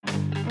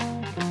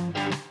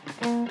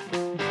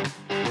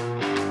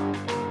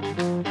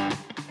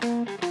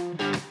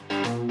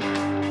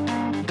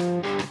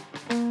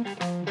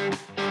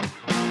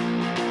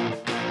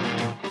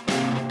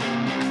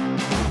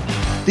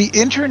The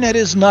internet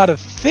is not a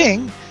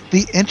thing.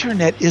 The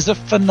internet is a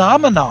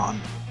phenomenon.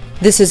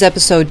 This is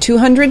episode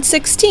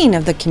 216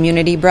 of the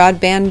Community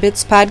Broadband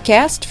Bits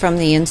podcast from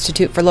the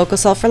Institute for Local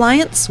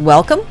Self-Reliance.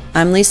 Welcome,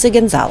 I'm Lisa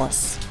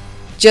Gonzalez.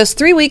 Just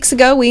 3 weeks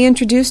ago, we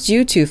introduced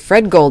you to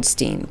Fred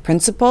Goldstein,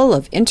 principal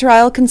of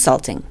Inter-Isle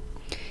Consulting.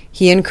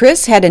 He and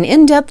Chris had an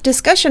in-depth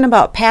discussion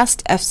about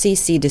past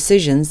FCC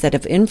decisions that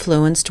have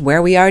influenced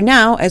where we are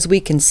now as we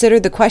consider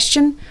the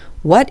question,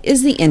 what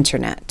is the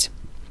Internet?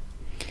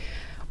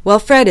 Well,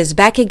 Fred is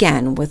back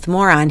again with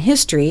more on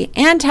history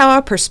and how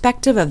a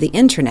perspective of the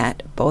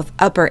Internet, both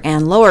upper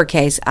and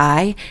lowercase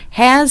I,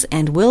 has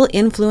and will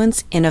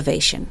influence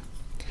innovation.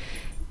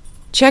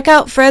 Check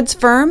out Fred's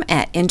firm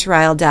at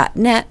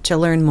interisle.net to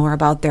learn more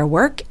about their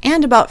work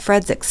and about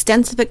Fred's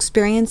extensive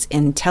experience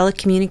in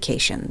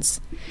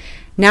telecommunications.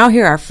 Now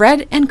here are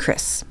Fred and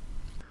Chris.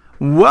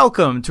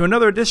 Welcome to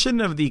another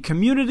edition of the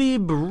Community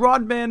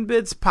Broadband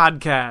Bits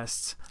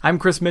podcast. I'm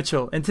Chris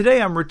Mitchell, and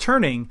today I'm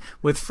returning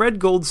with Fred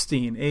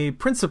Goldstein, a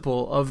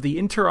principal of the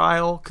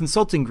Inter-Isle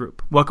Consulting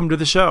Group. Welcome to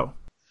the show.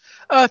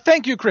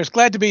 Thank you, Chris.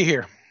 Glad to be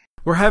here.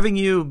 We're having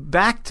you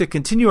back to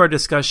continue our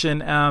discussion.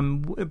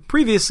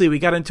 Previously, we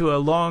got into a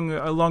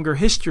longer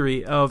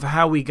history of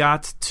how we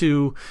got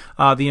to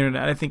the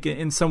Internet. I think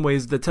in some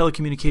ways the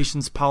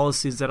telecommunications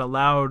policies that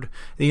allowed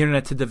the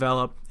Internet to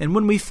develop. And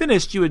when we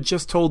finished, you had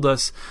just told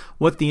us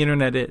what the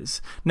Internet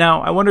is.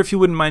 Now, I wonder if you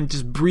wouldn't mind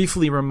just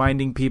briefly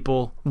reminding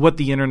people what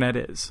the Internet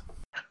is.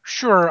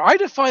 Sure. I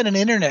define an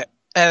Internet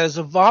as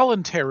a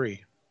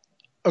voluntary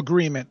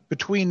agreement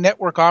between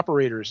network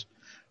operators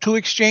to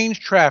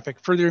exchange traffic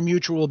for their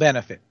mutual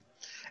benefit.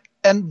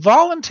 And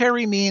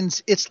voluntary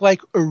means it's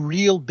like a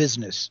real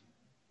business,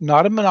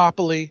 not a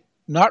monopoly,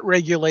 not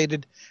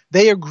regulated.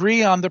 They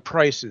agree on the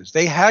prices.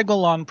 They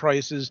haggle on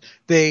prices.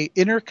 They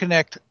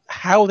interconnect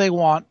how they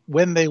want,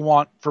 when they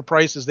want, for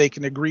prices they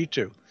can agree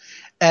to.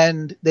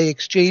 And they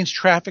exchange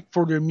traffic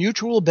for their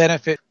mutual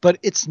benefit, but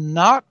it's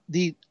not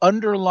the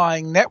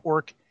underlying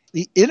network.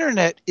 The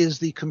Internet is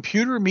the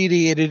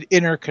computer-mediated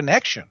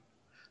interconnection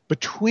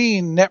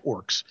between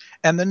networks,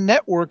 and the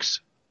networks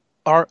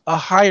are a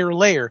higher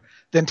layer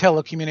than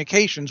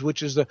telecommunications,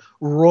 which is the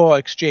raw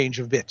exchange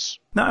of bits.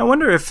 Now, I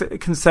wonder if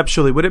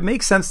conceptually, would it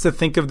make sense to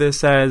think of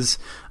this as,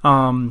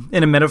 in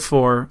a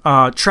metaphor,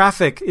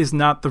 traffic is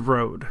not the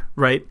road,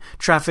 right?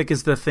 Traffic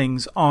is the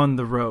things on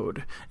the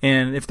road.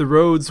 And if the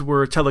roads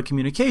were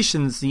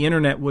telecommunications, the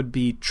Internet would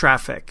be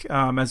traffic,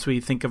 as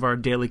we think of our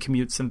daily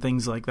commutes and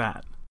things like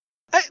that.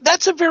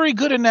 That's a very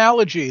good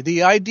analogy.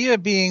 The idea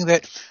being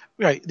that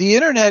right. The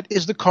Internet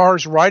is the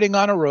cars riding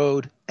on a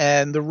road,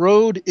 and the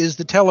road is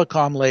the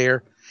telecom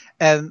layer,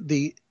 and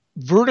the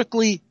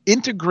vertically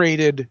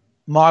integrated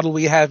model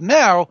we have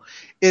now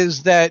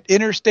is that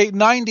Interstate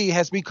 90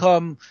 has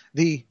become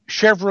the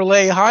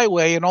Chevrolet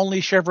highway, and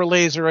only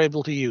Chevrolets are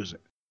able to use it.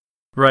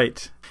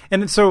 Right.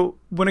 And so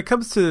when it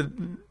comes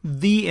to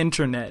the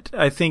Internet,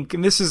 I think,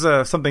 and this is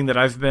something that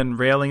I've been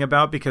railing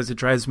about because it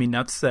drives me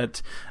nuts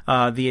that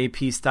the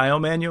AP style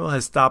manual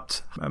has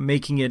stopped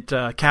making it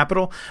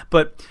capital.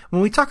 But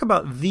when we talk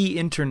about the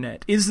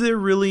Internet, is there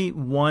really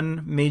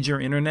one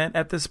major Internet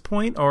at this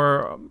point?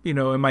 Or,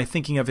 am I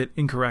thinking of it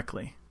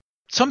incorrectly?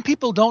 Some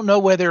people don't know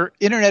whether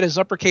Internet is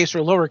uppercase or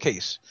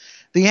lowercase.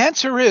 The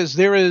answer is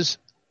there is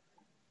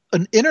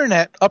an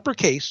Internet,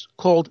 uppercase,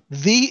 called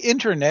the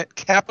Internet,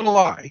 capital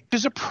I,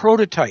 is a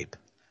prototype.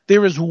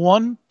 There is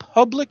one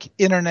public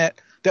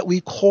Internet that we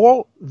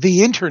call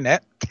the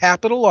Internet,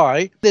 capital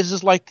I. This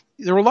is like,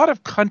 there are a lot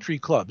of country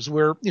clubs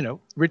where,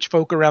 rich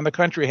folk around the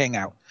country hang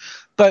out.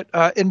 But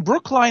in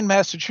Brookline,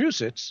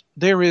 Massachusetts,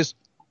 there is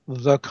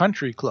the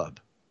Country Club.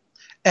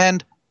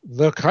 And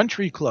the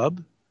Country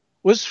Club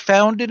was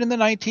founded in the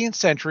 19th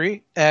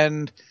century,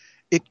 and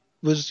it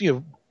was,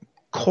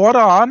 caught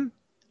on.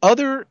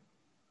 Other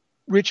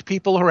rich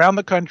people around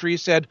the country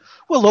said,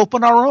 we'll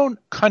open our own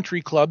country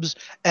clubs,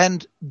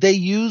 and they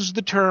use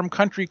the term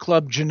country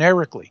club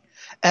generically.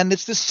 And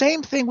it's the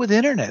same thing with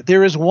Internet.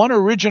 There is one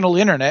original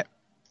Internet,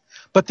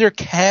 but there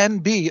can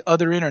be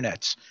other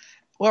Internets.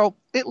 Well,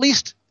 at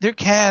least there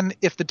can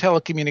if the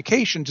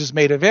telecommunications is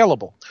made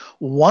available.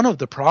 One of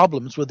the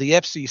problems with the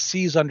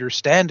FCC's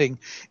understanding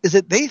is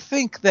that they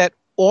think that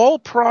all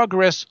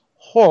progress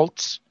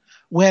halts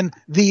when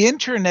the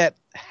Internet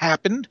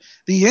happened.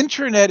 The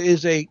Internet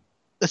is a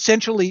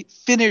essentially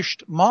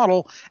finished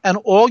model, and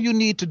all you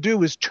need to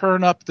do is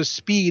turn up the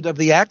speed of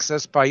the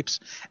access pipes,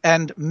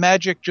 and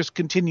magic just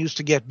continues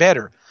to get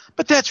better.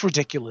 But that's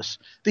ridiculous.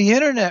 The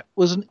Internet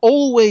was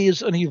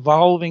always an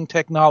evolving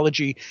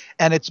technology,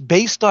 and it's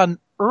based on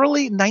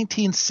early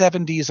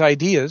 1970s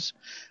ideas.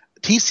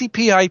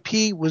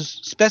 TCP/IP was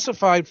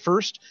specified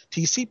first,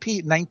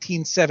 TCP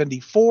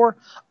 1974,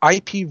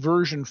 IP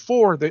version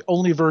 4, the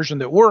only version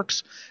that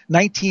works,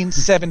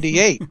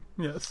 1978.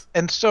 Yes.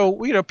 And so,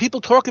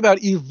 people talk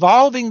about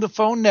evolving the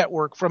phone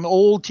network from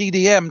old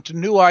TDM to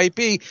new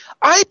IP.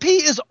 IP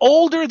is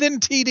older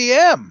than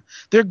TDM.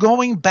 They're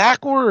going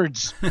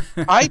backwards.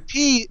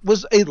 IP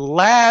was a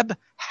lab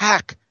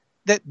hack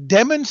that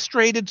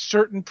demonstrated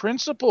certain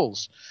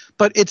principles.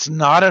 but it's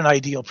not an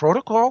ideal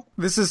protocol.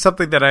 This is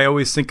something that I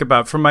always think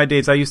about. From my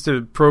days, I used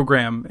to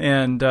program,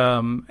 and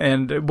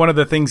one of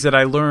the things that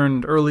I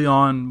learned early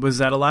on was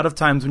that a lot of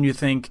times when you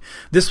think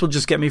this will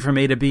just get me from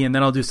A to B and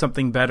then I'll do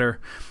something better,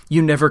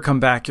 you never come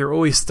back. You're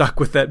always stuck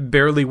with that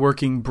barely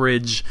working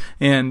bridge,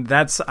 and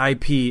that's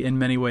IP in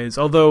many ways,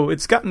 although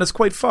it's gotten us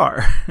quite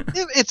far.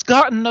 It's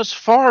gotten us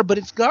far, but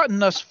it's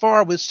gotten us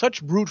far with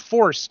such brute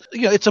force.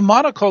 It's a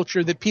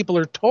monoculture that people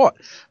are taught,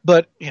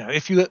 but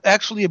if you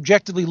actually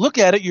objectively look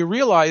at it, you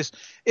realize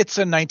it's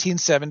a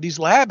 1970s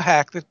lab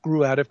hack that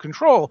grew out of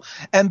control.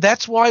 And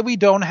that's why we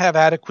don't have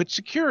adequate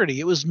security.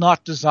 It was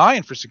not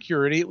designed for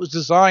security. It was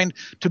designed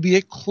to be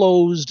a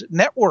closed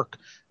network,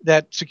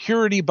 that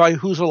security by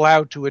who's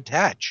allowed to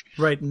attach,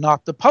 right?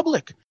 Not the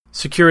public.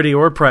 Security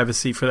or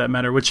privacy, for that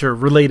matter, which are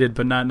related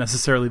but not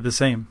necessarily the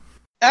same.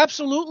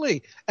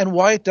 Absolutely. And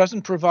why it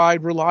doesn't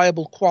provide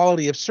reliable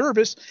quality of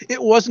service,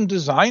 it wasn't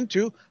designed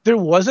to. There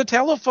was a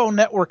telephone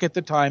network at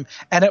the time,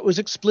 and it was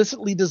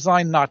explicitly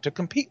designed not to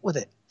compete with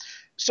it.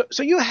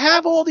 So you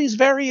have all these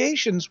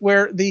variations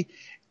where the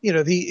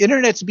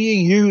internet's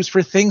being used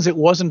for things it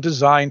wasn't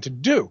designed to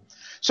do.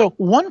 So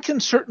one can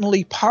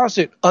certainly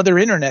posit other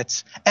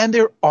internets, and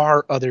there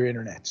are other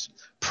internets.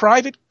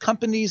 Private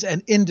companies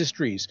and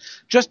industries.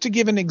 Just to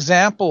give an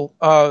example,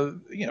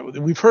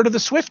 we've heard of the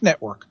SWIFT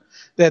network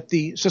that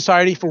the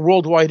Society for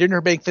Worldwide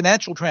Interbank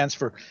Financial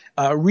Transfer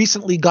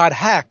recently got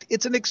hacked.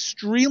 It's an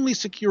extremely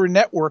secure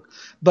network,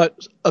 but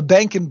a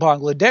bank in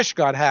Bangladesh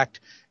got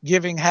hacked,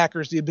 giving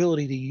hackers the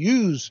ability to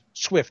use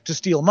SWIFT to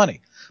steal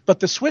money. But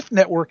the SWIFT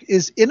network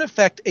is in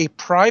effect a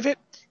private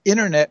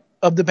internet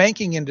of the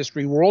banking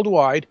industry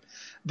worldwide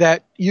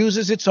that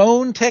uses its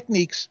own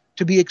techniques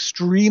to be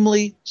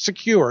extremely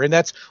secure. And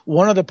that's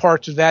one of the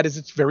parts of that is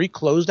it's very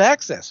closed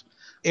access.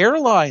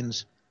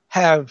 Airlines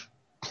have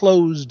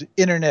closed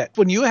internet.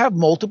 When you have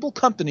multiple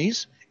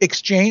companies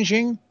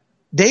exchanging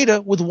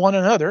data with one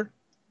another,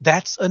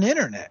 that's an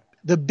internet.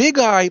 The big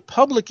I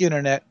public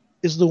internet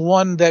is the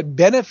one that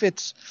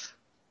benefits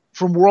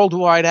from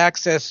worldwide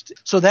access.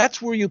 So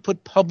that's where you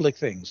put public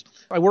things.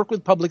 I work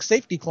with public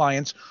safety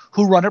clients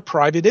who run a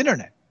private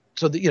internet.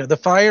 So the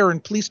fire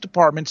and police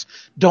departments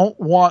don't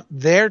want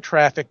their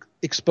traffic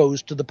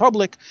exposed to the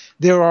public.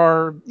 There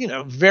are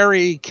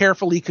very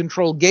carefully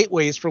controlled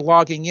gateways for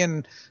logging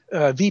in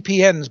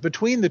VPNs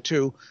between the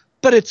two,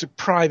 but it's a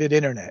private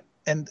internet.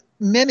 And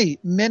many,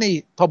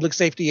 many public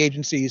safety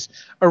agencies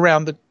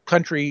around the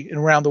country and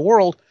around the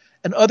world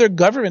and other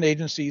government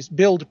agencies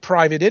build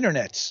private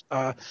internets.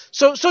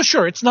 So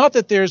sure, it's not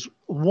that there's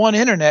one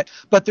internet,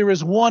 but there is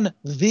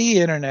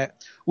the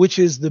internet, which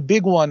is the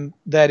big one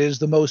that is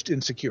the most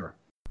insecure.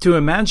 To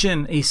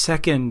imagine a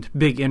second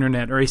big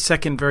internet or a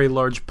second very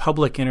large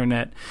public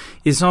internet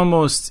is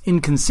almost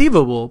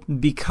inconceivable,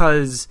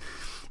 because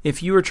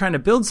if you were trying to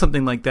build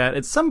something like that,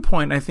 at some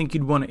point I think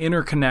you'd want to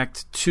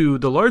interconnect to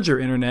the larger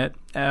internet,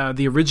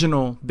 the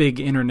original big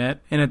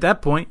internet, and at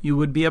that point you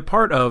would be a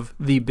part of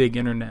the big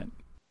internet.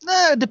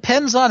 It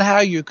depends on how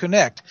you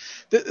connect.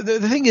 The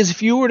thing is,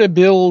 if you were to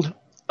build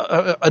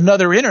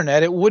another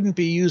internet, it wouldn't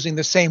be using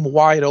the same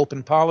wide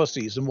open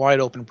policies and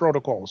wide open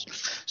protocols.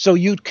 So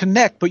you'd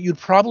connect, but you'd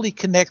probably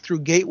connect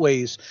through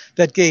gateways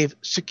that gave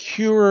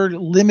secure,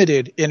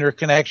 limited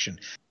interconnection.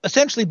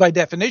 Essentially, by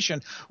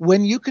definition,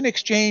 when you can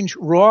exchange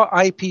raw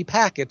IP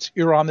packets,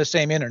 you're on the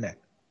same internet.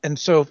 And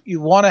so if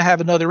you want to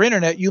have another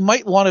internet, you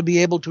might want to be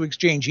able to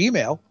exchange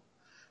email,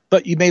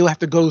 but you may have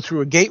to go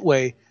through a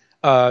gateway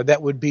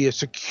that would be a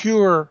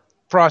secure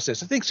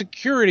process. I think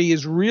security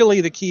is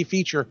really the key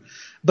feature,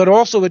 but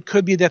also it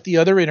could be that the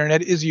other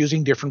internet is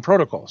using different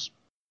protocols.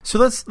 So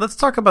let's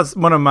talk about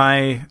one of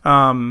my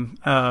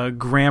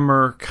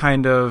grammar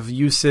kind of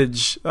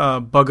usage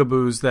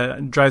bugaboos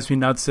that drives me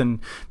nuts, and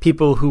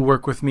people who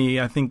work with me,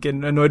 I think, get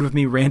annoyed with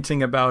me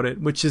ranting about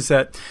it, which is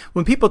that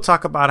when people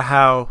talk about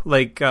how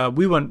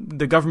we want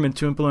the government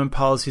to implement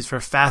policies for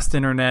fast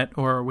internet,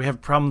 or we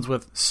have problems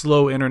with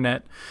slow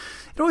internet,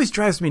 it always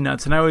drives me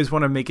nuts, and I always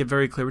want to make it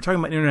very clear. We're talking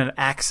about internet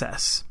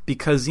access,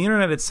 because the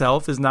internet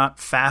itself is not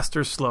fast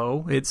or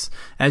slow. It's,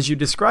 as you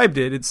described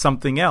it, it's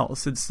something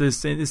else. It's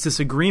this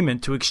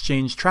agreement to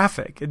exchange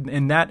traffic,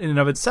 and that in and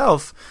of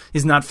itself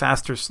is not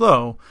fast or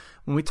slow.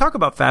 When we talk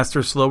about fast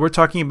or slow, we're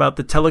talking about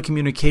the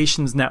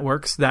telecommunications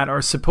networks that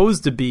are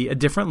supposed to be a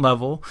different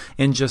level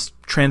and just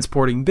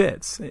transporting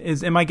bits.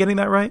 Am I getting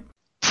that right?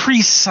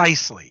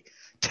 Precisely.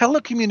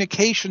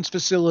 Telecommunications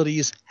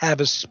facilities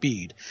have a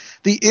speed.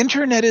 The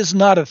internet is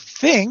not a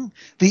thing.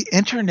 The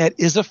internet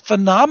is a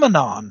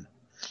phenomenon.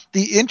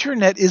 The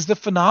internet is the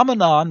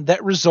phenomenon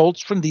that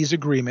results from these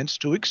agreements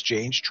to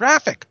exchange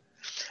traffic.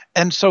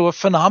 And so a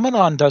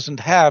phenomenon doesn't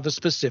have a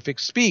specific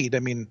speed. I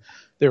mean,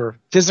 there are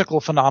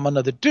physical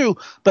phenomena that do,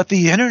 but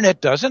the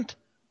internet doesn't.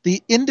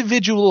 The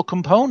individual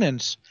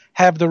components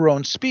have their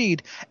own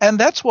speed, and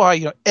that's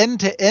why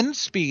end-to-end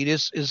speed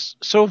is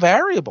so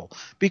variable,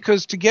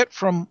 because to get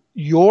from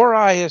your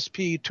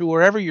ISP to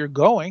wherever you're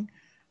going,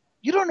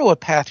 you don't know what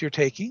path you're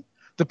taking.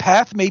 The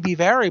path may be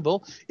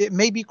variable. It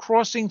may be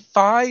crossing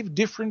 5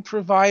 different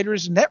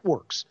providers'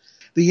 networks.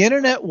 The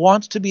internet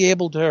wants to be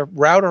able to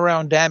route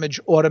around damage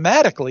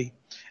automatically.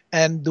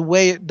 And the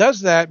way it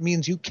does that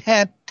means you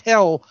can't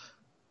tell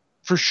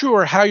for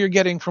sure how you're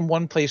getting from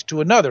one place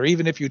to another.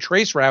 Even if you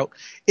trace route,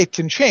 it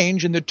can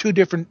change, and the two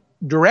different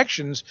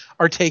directions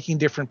are taking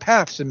different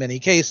paths in many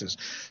cases.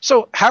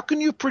 So how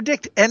can you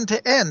predict end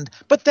to end?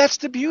 But that's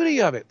the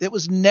beauty of it. It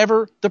was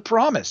never the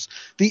promise.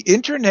 The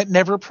internet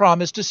never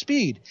promised a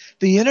speed.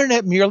 The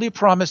internet merely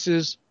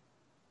promises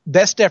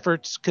best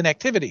efforts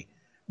connectivity.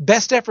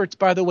 Best efforts,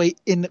 by the way,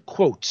 in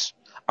quotes.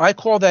 I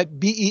call that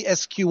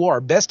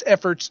BESQR, best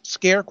efforts,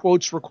 scare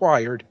quotes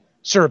required,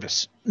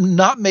 service.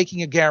 Not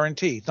making a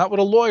guarantee. It's not what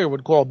a lawyer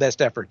would call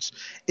best efforts.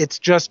 It's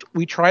just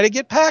we try to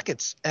get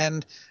packets,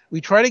 and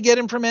we try to get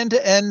them from end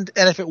to end,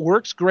 and if it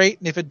works, great,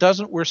 and if it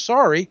doesn't, we're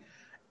sorry.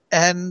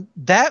 And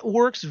that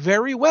works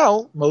very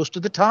well most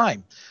of the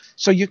time.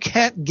 So you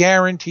can't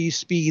guarantee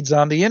speeds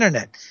on the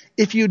internet.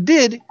 If you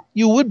did,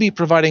 you would be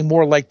providing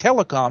more like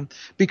telecom,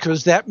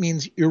 because that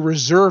means you're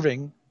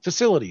reserving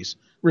facilities,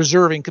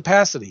 reserving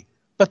capacity.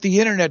 But the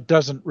internet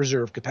doesn't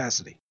reserve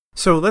capacity.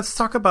 So let's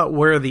talk about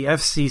where the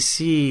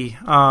FCC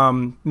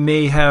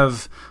may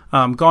have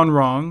gone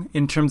wrong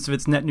in terms of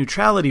its net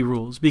neutrality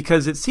rules,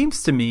 because it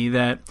seems to me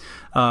that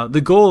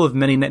the goal of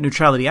many net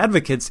neutrality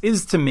advocates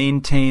is to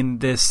maintain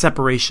this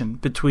separation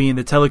between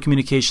the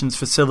telecommunications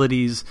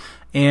facilities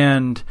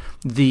and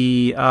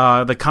the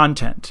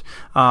content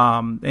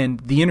and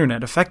the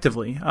internet,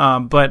 effectively.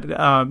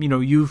 But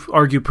you've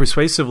argued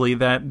persuasively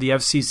that the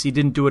FCC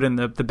didn't do it in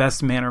the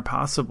best manner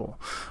possible.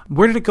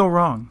 Where did it go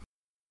wrong?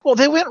 Well,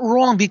 they went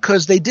wrong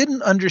because they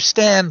didn't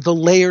understand the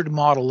layered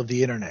model of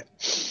the internet.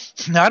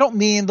 Now, I don't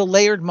mean the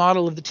layered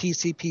model of the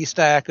TCP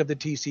stack, of the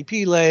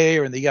TCP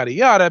layer and the yada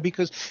yada,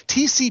 because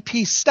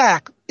TCP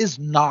stack is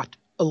not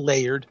a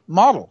layered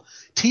model.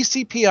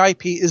 TCP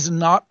IP is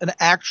not an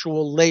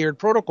actual layered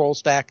protocol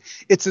stack.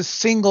 It's a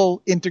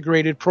single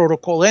integrated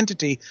protocol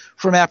entity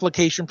from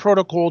application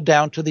protocol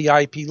down to the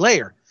IP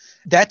layer.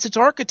 That's its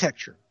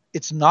architecture.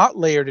 It's not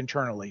layered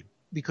internally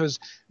because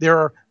there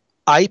are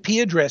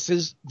IP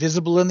addresses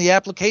visible in the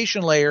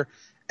application layer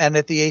and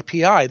at the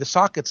API, the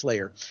sockets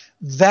layer.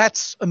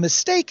 That's a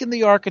mistake in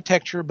the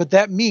architecture, but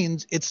that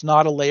means it's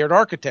not a layered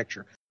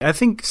architecture. I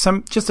think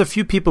just a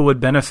few people would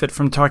benefit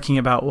from talking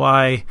about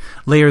why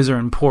layers are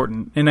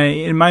important. And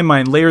in my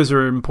mind, layers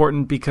are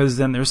important because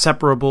then they're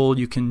separable.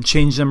 You can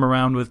change them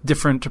around with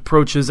different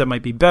approaches that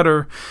might be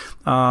better,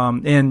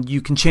 and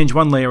you can change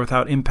one layer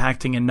without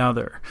impacting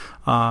another.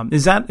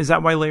 Is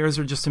that why layers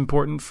are just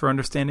important for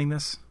understanding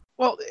this?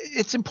 Well,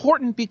 it's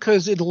important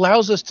because it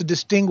allows us to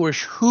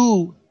distinguish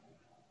who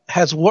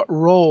has what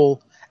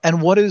role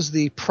and what is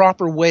the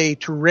proper way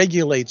to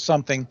regulate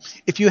something.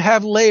 If you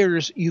have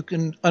layers, you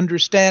can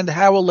understand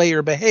how a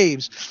layer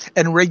behaves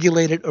and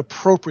regulate it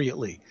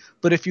appropriately.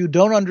 But if you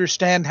don't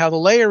understand how the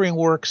layering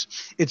works,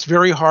 it's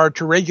very hard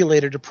to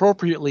regulate it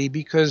appropriately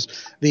because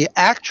the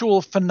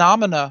actual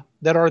phenomena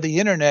that are the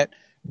internet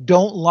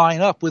don't line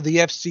up with the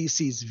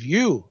FCC's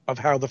view of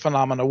how the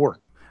phenomena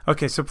work.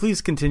 Okay, so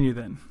please continue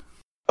then.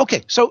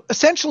 Okay, so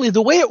essentially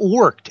the way it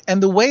worked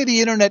and the way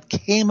the internet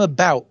came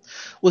about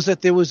was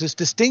that there was this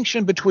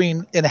distinction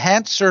between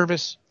enhanced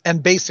service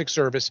and basic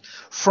service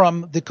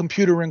from the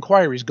computer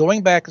inquiries,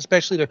 going back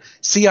especially to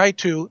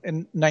CI2 in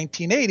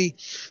 1980,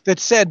 that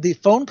said the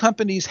phone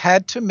companies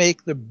had to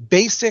make the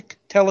basic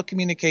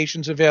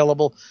telecommunications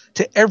available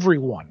to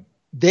everyone.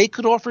 They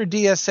could offer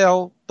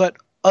DSL, but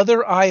other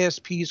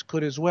ISPs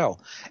could as well.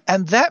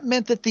 And that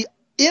meant that the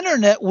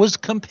internet was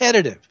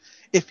competitive.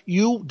 If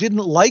you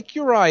didn't like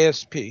your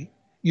ISP,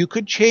 you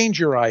could change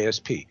your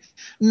ISP.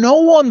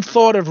 No one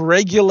thought of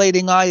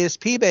regulating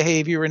ISP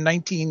behavior in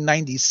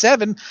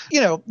 1997.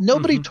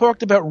 Nobody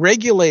talked about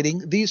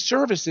regulating these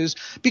services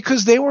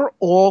because they were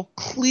all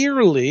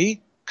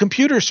clearly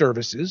computer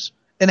services,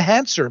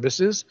 enhanced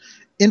services,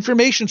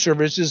 information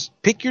services,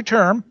 pick your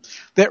term,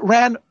 that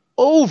ran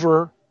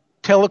over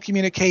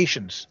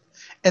telecommunications.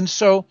 And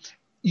so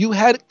you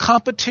had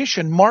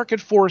competition, market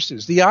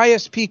forces. The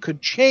ISP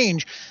could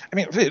change. I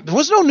mean, there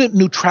was no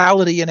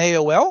neutrality in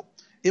AOL.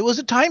 It was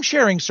a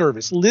time-sharing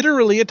service,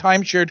 literally a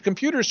time-shared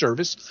computer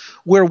service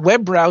where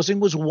web browsing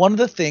was one of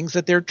the things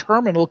that their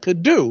terminal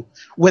could do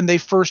when they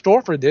first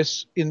offered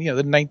this in the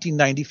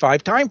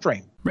 1995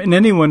 timeframe. And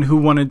anyone who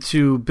wanted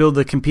to build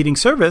a competing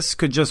service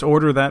could just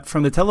order that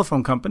from the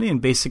telephone company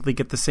and basically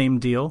get the same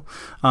deal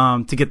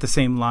to get the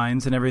same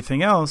lines and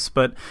everything else.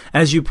 But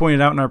as you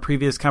pointed out in our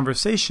previous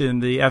conversation,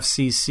 the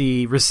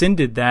FCC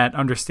rescinded that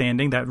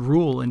understanding, that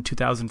rule in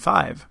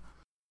 2005.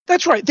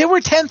 That's right. There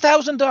were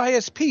 10,000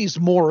 ISPs,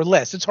 more or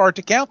less. It's hard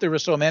to count. There were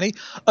so many.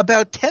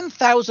 About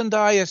 10,000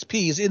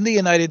 ISPs in the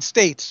United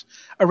States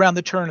around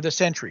the turn of the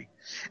century.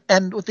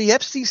 And what the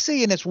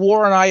FCC and its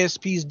war on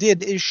ISPs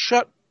did is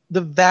shut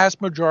the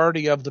vast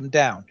majority of them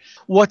down.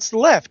 What's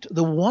left,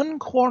 the one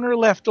corner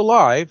left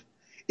alive,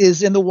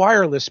 is in the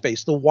wireless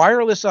space. The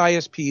wireless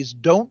ISPs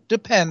don't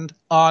depend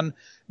on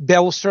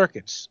Bell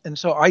circuits. And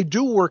so I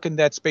do work in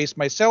that space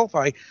myself.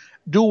 I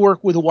do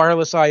work with the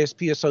Wireless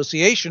ISP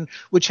Association,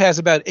 which has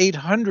about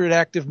 800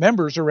 active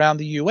members around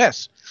the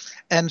U.S.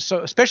 And so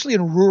especially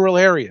in rural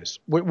areas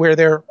where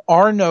there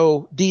are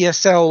no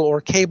DSL or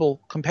cable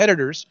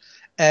competitors,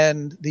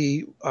 and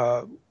the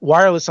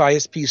wireless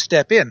ISPs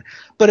step in.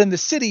 But in the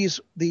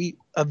cities, the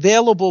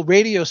available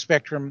radio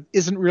spectrum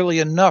isn't really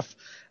enough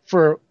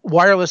for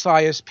wireless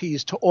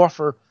ISPs to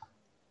offer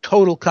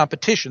total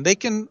competition. They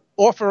can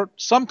offer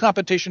some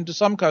competition to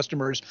some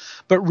customers,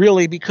 but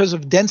really because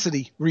of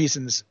density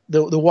reasons,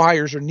 the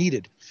wires are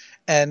needed.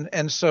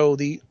 And so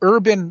the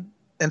urban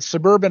and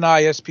suburban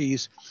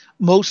ISPs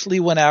mostly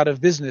went out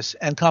of business,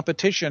 and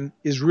competition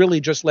is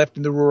really just left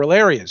in the rural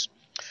areas.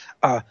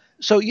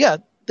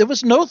 There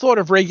was no thought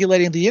of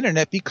regulating the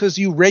internet because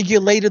you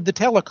regulated the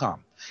telecom.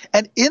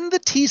 And in the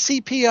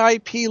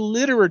TCP/IP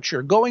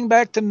literature, going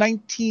back to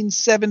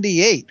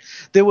 1978,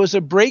 there was a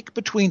break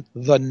between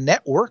the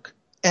network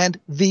and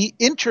the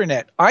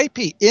internet.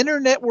 IP,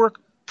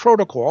 Inter-Network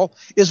Protocol,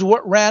 is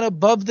what ran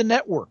above the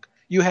network.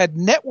 You had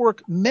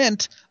network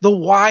meant the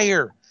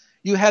wire.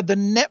 You had the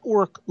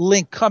network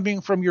link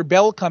coming from your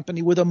Bell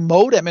company with a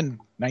modem. In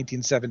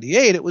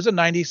 1978, it was a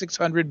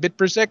 9600 bit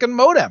per second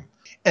modem.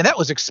 And that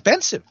was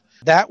expensive.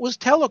 That was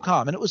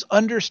telecom, and it was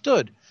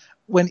understood.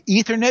 When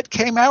Ethernet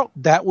came out,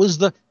 that was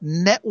the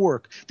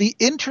network. The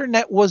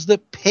internet was the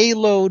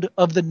payload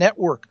of the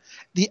network.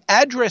 The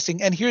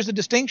addressing, and here's the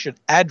distinction,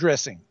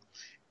 addressing.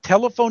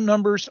 Telephone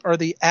numbers are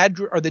the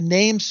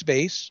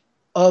namespace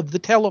of the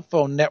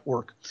telephone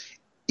network.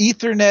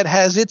 Ethernet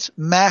has its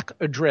MAC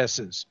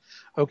addresses.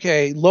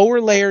 Okay,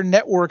 lower layer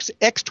networks,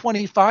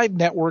 X25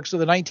 networks of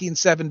the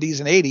 1970s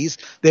and 80s,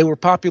 they were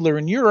popular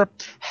in Europe,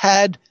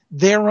 had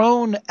their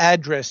own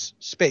address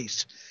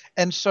space.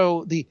 And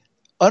so the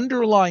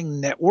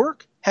underlying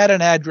network had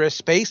an address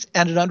space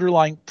and an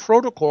underlying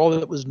protocol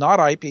that was not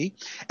IP,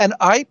 and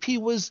IP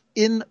was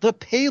in the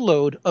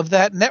payload of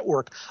that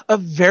network. A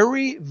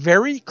very,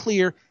 very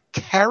clear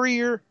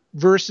carrier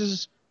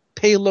versus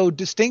payload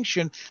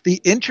distinction.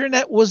 The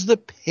internet was the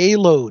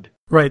payload.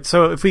 Right.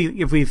 So if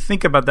we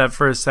think about that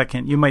for a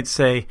second, you might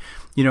say,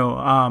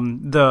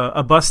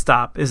 a bus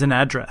stop is an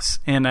address,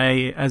 and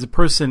I, as a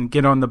person,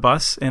 get on the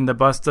bus, and the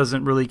bus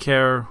doesn't really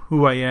care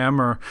who I am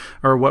or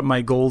what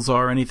my goals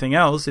are or anything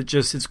else.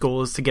 Its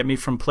goal is to get me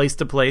from place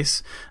to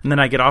place, and then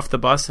I get off the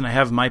bus and I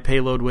have my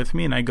payload with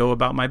me and I go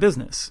about my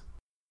business.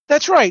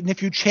 That's right. And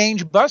if you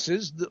change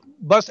buses,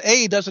 bus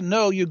A doesn't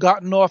know you've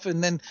gotten off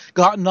and then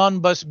gotten on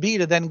bus B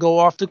to then go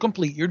off to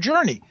complete your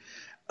journey.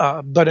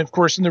 But of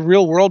course, in the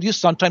real world, you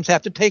sometimes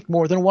have to take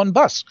more than one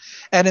bus.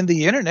 And in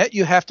the internet,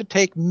 you have to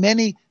take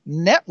many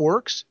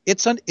networks.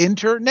 It's an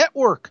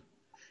inter-network.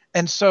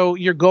 And so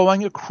you're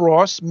going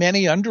across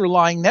many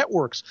underlying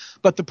networks.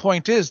 But the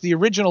point is, the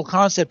original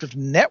concept of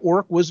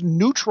network was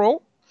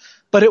neutral,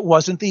 but it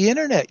wasn't the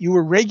internet. You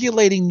were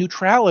regulating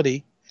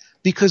neutrality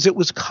because it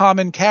was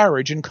common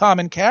carriage, and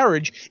common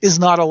carriage is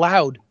not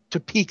allowed to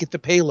peek at the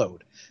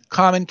payload.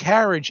 Common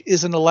carriage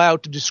isn't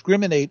allowed to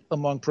discriminate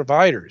among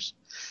providers.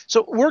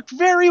 So it worked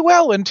very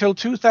well until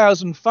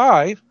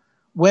 2005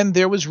 when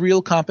there was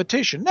real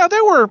competition. Now,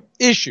 there were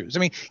issues. I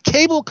mean,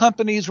 cable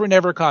companies were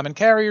never common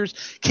carriers.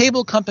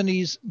 Cable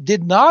companies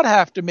did not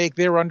have to make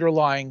their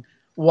underlying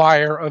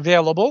wire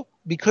available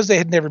because they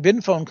had never been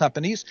phone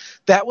companies.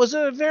 That was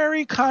a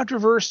very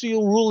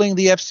controversial ruling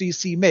the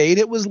FCC made.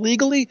 It was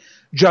legally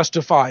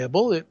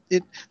justifiable.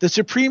 The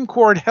Supreme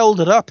Court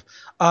held it up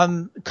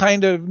on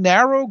kind of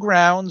narrow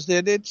grounds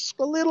that it's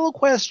a little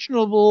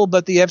questionable,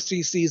 but the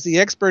FCC is the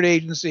expert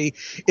agency.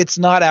 It's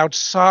not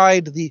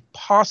outside the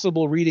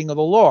possible reading of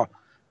the law.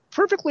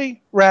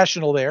 Perfectly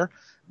rational there.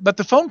 But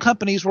the phone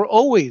companies were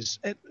always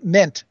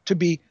meant to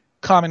be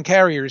common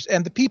carriers,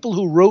 and the people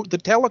who wrote the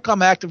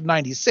Telecom Act of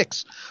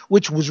 96,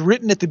 which was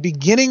written at the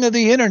beginning of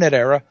the internet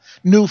era,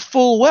 knew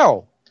full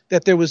well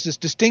that there was this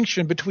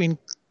distinction between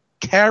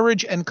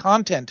carriage and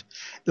content.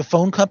 The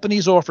phone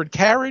companies offered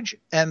carriage,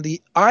 and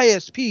the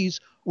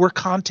ISPs were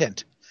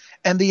content.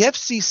 And the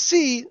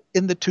FCC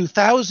in the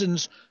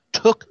 2000s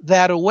took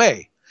that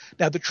away.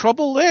 Now, the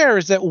trouble there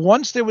is that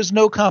once there was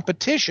no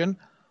competition,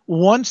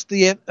 once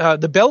the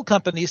Bell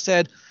company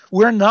said,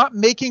 we're not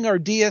making our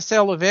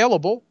DSL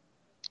available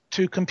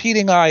to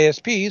competing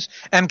ISPs,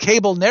 and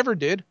cable never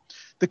did,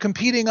 the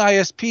competing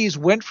ISPs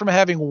went from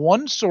having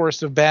one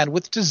source of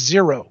bandwidth to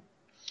zero.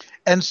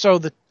 And so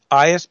the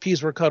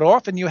ISPs were cut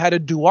off, and you had a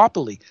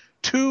duopoly,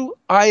 two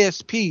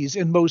ISPs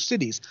in most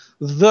cities,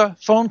 the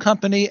phone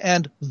company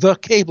and the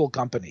cable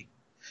company.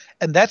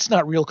 And that's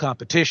not real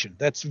competition.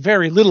 That's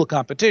very little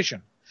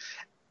competition.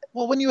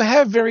 Well, when you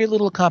have very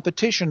little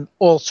competition,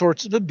 all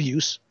sorts of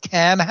abuse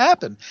can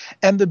happen.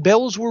 And the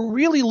Bells were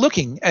really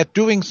looking at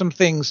doing some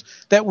things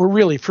that were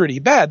really pretty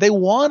bad. They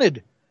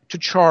wanted to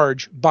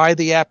charge by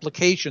the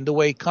application the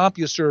way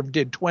CompuServe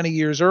did 20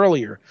 years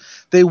earlier.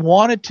 They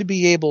wanted to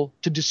be able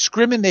to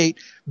discriminate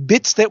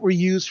bits that were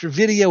used for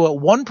video at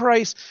one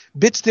price,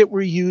 bits that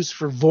were used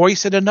for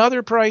voice at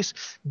another price,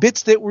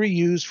 bits that were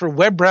used for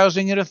web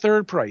browsing at a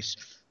third price.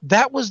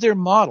 That was their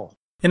model.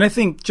 And I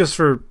think just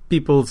for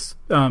people's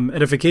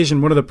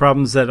edification, one of the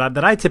problems that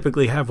I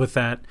typically have with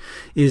that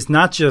is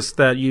not just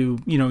that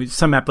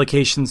some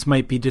applications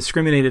might be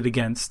discriminated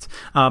against,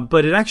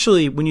 but it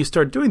actually, when you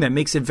start doing that,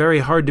 makes it very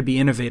hard to be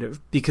innovative,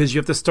 because you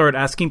have to start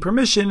asking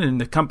permission, and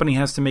the company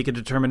has to make a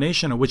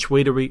determination of which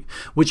rate are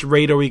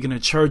we going to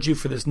charge you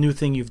for this new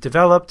thing you've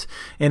developed,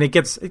 and it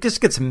just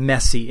gets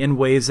messy in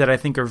ways that I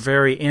think are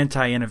very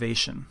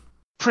anti-innovation.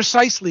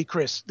 Precisely,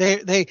 Chris.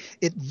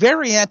 It's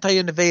very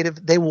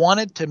anti-innovative. They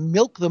wanted to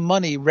milk the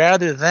money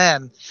rather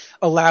than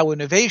allow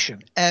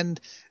innovation. And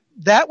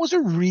that was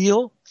a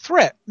real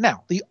threat.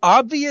 Now, the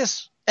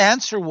obvious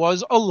answer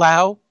was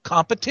allow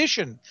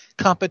competition.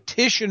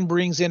 Competition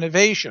brings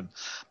innovation.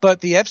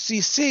 But the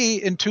FCC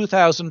in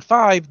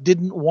 2005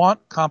 didn't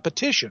want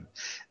competition.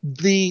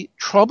 The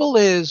trouble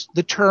is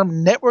the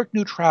term network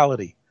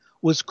neutrality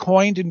was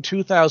coined in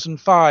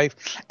 2005,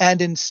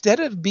 and instead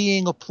of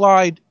being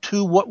applied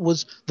to what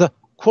was the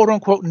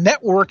quote-unquote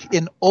network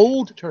in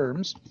old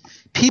terms,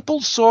 people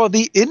saw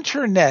the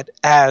internet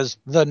as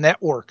the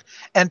network,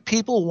 and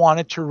people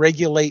wanted to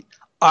regulate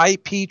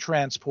IP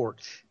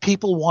transport.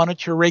 People wanted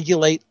to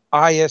regulate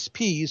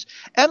ISPs,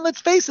 and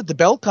let's face it, the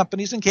bell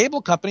companies and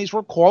cable companies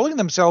were calling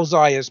themselves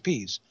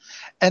ISPs.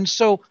 And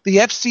so the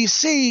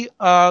FCC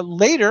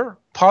later,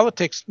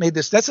 politics made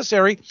this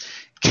necessary,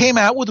 came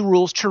out with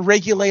rules to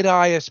regulate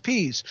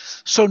ISPs.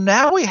 So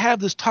now we have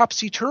this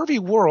topsy-turvy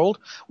world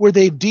where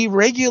they've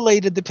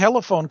deregulated the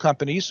telephone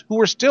companies,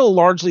 who are still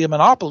largely a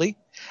monopoly,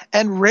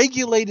 and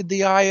regulated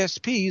the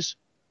ISPs,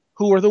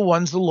 who are the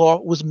ones the law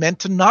was meant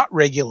to not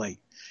regulate.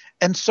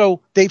 And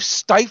so they've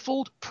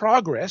stifled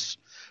progress.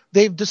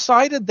 They've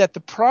decided that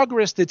the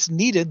progress that's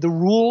needed, the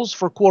rules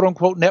for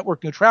quote-unquote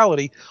network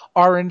neutrality,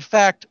 are in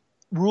fact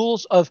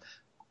rules of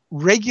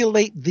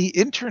regulate the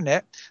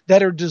internet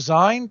that are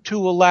designed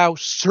to allow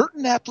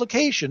certain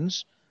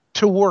applications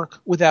to work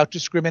without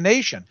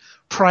discrimination,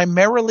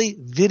 primarily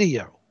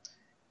video.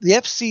 The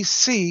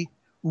FCC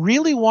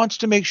really wants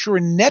to make sure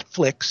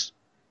Netflix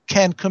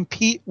can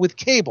compete with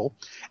cable,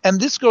 and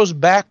this goes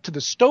back to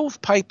the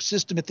stovepipe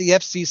system at the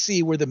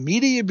FCC, where the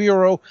Media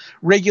Bureau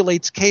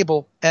regulates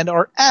cable and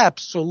are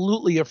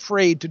absolutely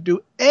afraid to do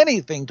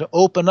anything to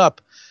open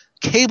up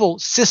cable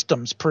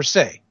systems per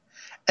se.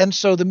 And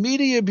so the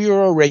Media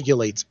Bureau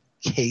regulates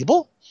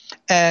cable,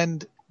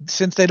 and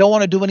since they don't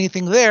want to do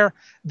anything there,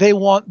 they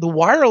want the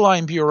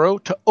Wireline Bureau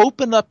to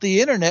open up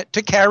the internet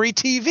to carry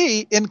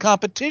TV in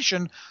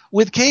competition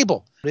with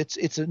cable.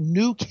 It's a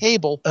new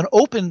cable, an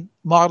open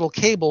model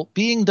cable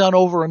being done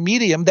over a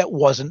medium that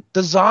wasn't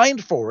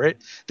designed for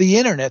it, the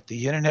internet.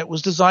 The internet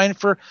was designed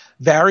for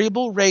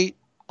variable rate,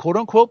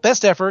 quote-unquote,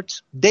 best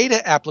efforts,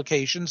 data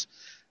applications,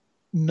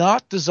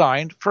 not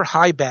designed for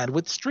high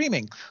bandwidth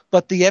streaming.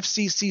 But the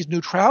FCC's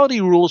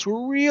neutrality rules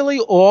were really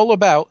all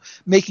about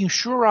making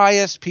sure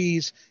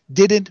ISPs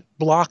didn't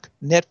block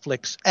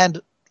Netflix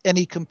and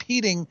any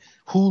competing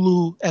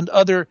Hulu and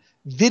other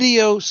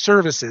video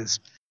services.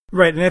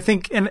 Right, and I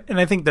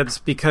think that's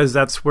because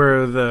that's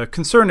where the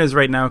concern is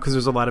right now, because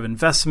there's a lot of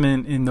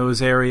investment in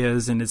those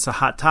areas and it's a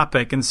hot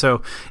topic. And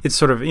so it's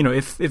sort of,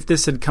 if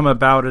this had come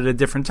about at a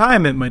different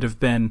time, it might have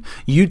been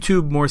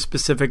YouTube more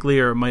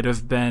specifically, or it might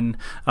have been,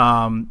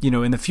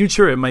 in the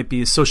future, it might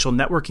be social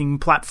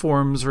networking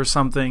platforms or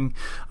something.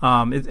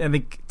 I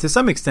think to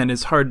some extent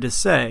it's hard to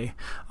say.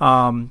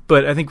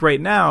 But I think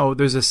right now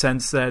there's a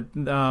sense that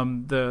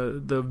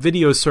the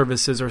video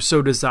services are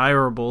so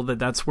desirable that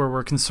that's where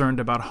we're concerned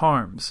about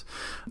harms.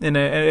 And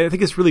I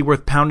think it's really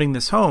worth pounding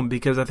this home,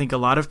 because I think a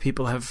lot of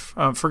people have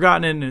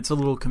forgotten it and it's a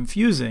little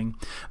confusing.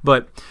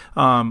 But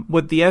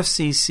what the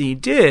FCC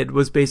did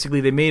was basically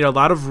they made a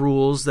lot of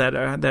rules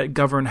that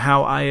govern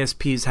how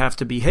ISPs have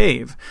to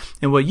behave.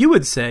 And what you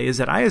would say is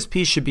that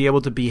ISPs should be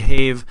able to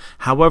behave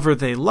however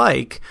they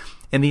like,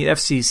 and the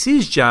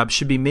FCC's job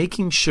should be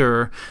making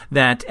sure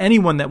that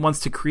anyone that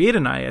wants to create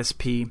an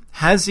ISP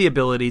has the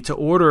ability to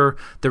order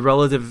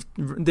rather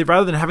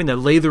than having to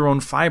lay their own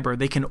fiber,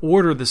 they can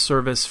order the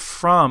service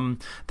from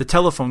the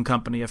telephone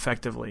company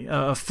effectively,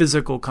 a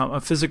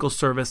physical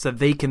service that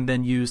they can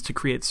then use to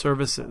create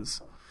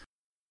services.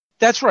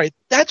 That's right.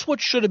 That's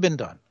what should have been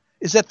done,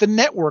 is that the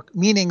network,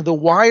 meaning the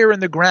wire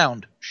and the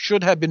ground,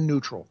 should have been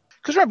neutral.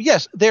 Because remember,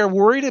 yes, they're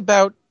worried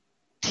about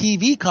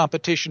TV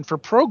competition for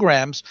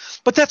programs,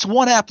 but that's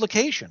one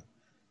application.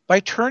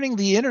 By turning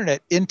the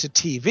internet into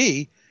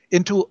TV,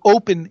 into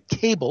open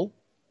cable,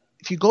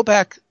 if you go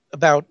back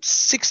about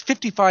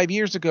 55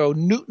 years ago,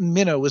 Newton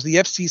Minow was the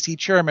FCC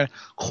chairman,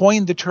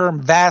 coined the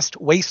term vast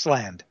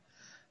wasteland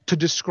to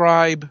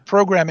describe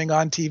programming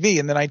on TV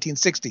in the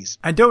 1960s.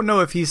 I don't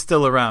know if he's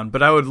still around,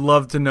 but I would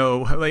love to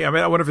know.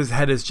 I wonder if his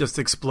head has just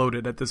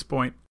exploded at this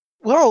point.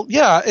 Well,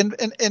 yeah. And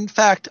in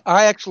fact,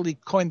 I actually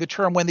coined the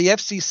term when the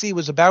FCC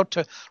was about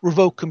to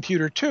revoke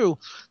Computer 2,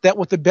 that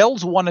what the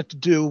Bells wanted to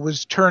do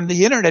was turn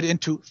the internet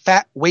into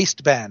fat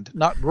waistband,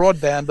 not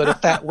broadband, but a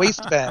fat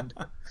waistband.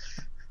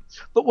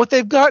 But what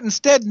they've got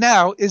instead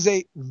now is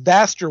a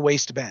vaster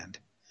waistband,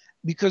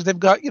 because they've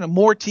got,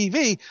 more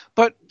TV.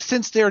 But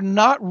since they're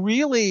not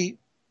really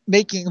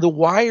making the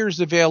wires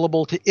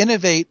available to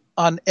innovate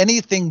on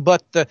anything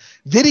but the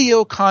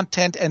video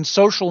content and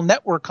social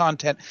network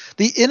content.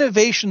 The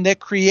innovation that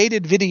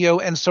created video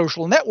and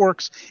social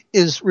networks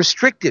is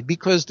restricted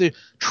because the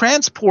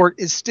transport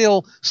is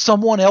still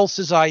someone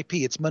else's IP.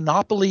 It's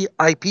monopoly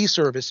IP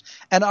service.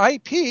 And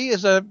IP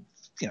is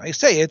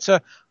it's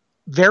a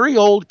very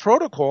old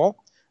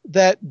protocol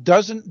that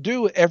doesn't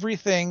do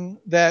everything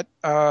that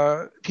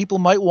people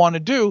might want to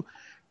do.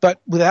 But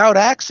without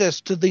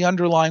access to the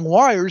underlying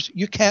wires,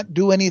 you can't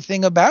do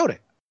anything about it.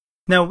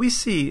 Now, we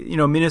see,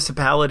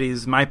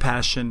 municipalities, my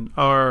passion,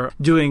 are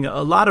doing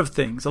a lot of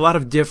things, a lot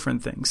of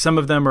different things. Some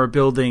of them are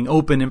building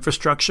open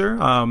infrastructure,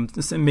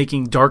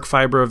 making dark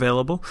fiber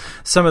available.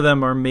 Some of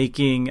them are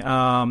making,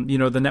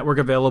 the network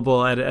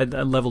available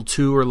at level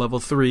 2 or level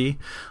 3.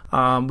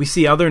 We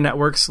see other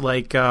networks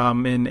like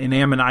in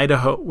Ammon,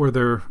 Idaho, where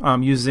they're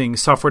using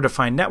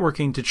software-defined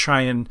networking to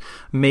try and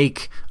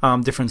make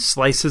different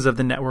slices of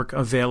the network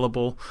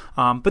available.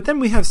 But then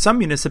we have some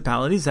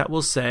municipalities that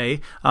will say,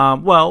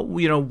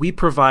 we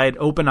provide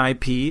open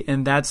IP,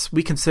 and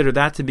we consider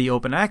that to be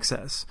open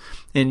access.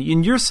 And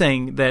you're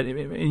saying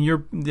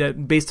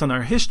that based on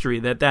our history,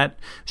 that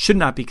should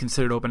not be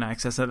considered open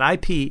access, that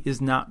IP is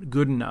not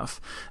good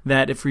enough,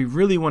 that if we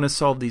really want to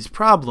solve these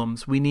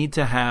problems, we need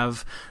to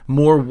have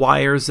more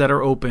wires that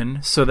are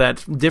open so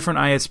that different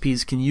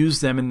ISPs can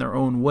use them in their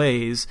own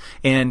ways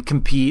and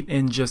compete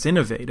and just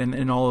innovate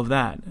and all of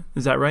that.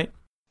 Is that right?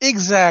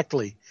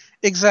 Exactly.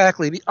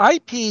 The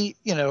IP,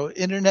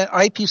 internet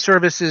IP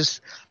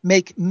services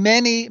make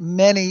many,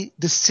 many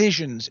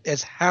decisions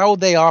as how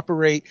they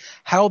operate,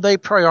 how they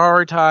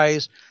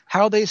prioritize,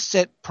 how they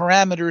set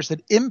parameters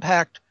that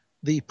impact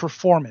the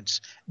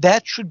performance.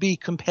 That should be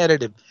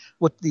competitive.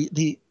 What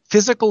the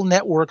physical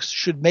networks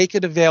should make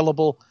it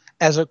available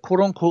as a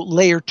quote-unquote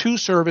layer 2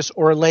 service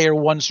or a layer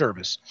 1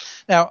 service.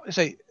 Now,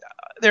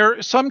 there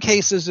are some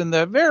cases, in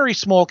the very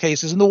small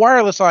cases, in the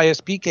wireless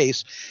ISP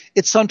case,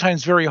 it's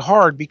sometimes very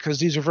hard because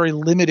these are very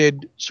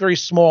limited, very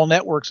small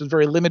networks with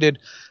very limited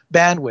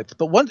bandwidth.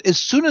 But as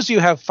soon as you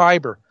have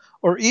fiber,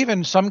 or even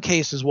in some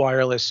cases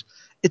wireless,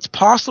 it's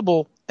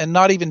possible and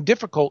not even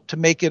difficult to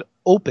make it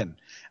open.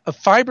 A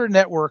fiber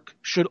network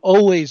should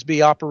always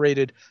be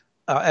operated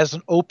as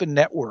an open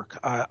network.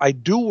 I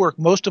do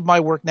most of my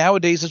work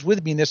nowadays is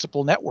with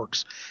municipal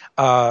networks,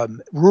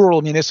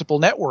 rural municipal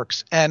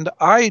networks, and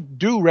I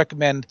do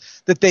recommend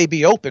that they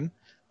be open,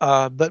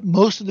 but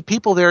most of the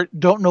people there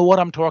don't know what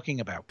I'm talking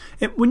about.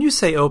 And when you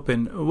say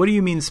open, what do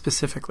you mean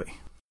specifically?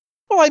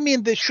 Well, I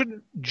mean they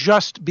shouldn't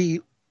just be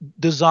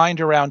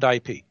designed around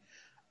IP,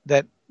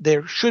 that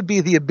there should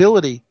be the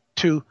ability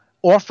to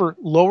offer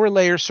lower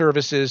layer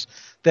services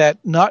that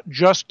not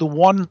just the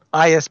one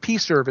ISP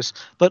service,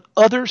 but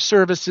other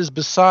services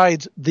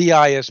besides the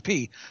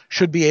ISP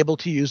should be able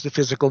to use the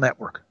physical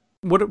network.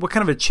 What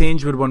kind of a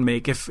change would one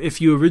make if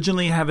you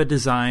originally have a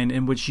design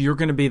in which you're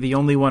going to be the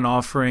only one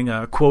offering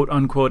a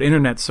quote-unquote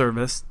internet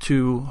service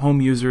to home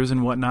users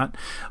and whatnot?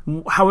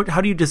 How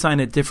do you design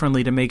it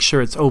differently to make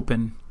sure it's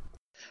open?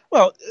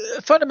 Well,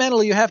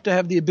 fundamentally, you have to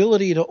have the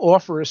ability to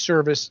offer a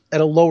service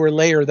at a lower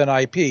layer than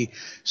IP.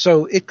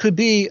 So it could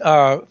be,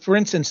 for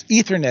instance,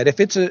 Ethernet. If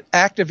it's an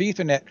active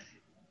Ethernet,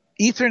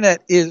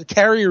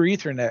 carrier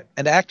Ethernet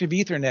and active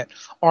Ethernet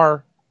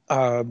are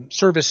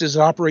services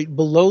that operate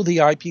below the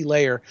IP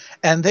layer,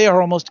 and they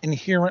are almost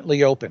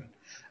inherently open.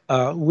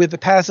 With the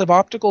passive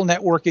optical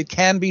network, it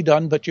can be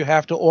done, but you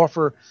have to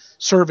offer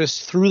service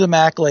through the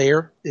MAC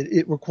layer.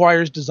 It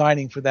requires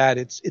designing for that.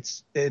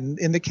 It's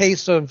in the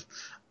case of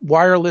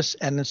wireless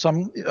and in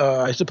some,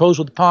 I suppose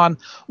with PON,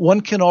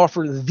 one can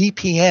offer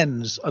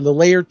VPNs, the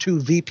layer 2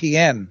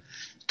 VPN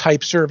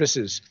type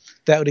services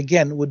that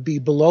would be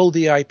below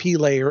the IP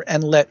layer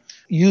and let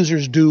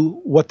users do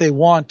what they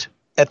want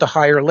at the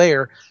higher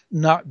layer,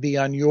 not be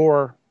on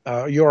your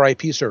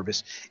IP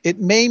service. It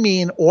may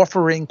mean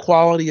offering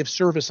quality of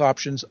service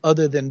options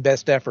other than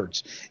best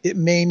efforts. It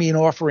may mean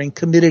offering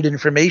committed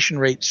information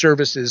rate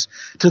services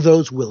to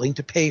those willing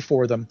to pay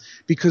for them,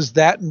 because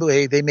that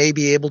way they may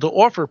be able to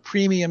offer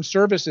premium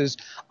services.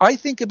 I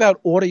think about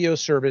audio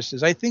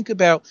services. I think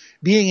about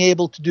being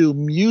able to do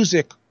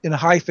music in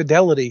high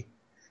fidelity.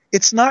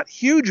 It's not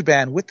huge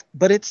bandwidth,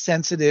 but it's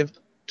sensitive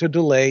to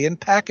delay and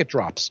packet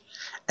drops.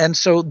 And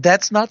so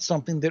that's not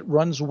something that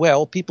runs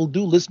well. People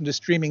do listen to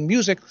streaming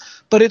music,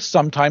 but it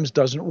sometimes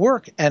doesn't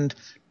work. And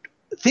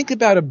think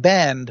about a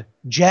band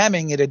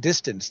jamming at a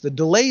distance. The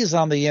delays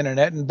on the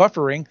internet and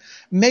buffering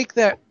make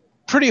that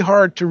pretty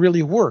hard to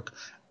really work.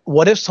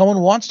 What if someone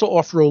wants to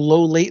offer a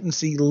low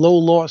latency, low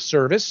loss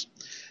service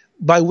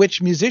by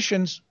which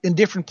musicians in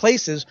different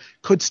places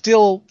could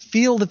still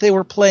feel that they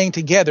were playing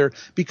together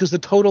because the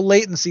total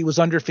latency was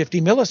under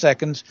 50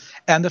 milliseconds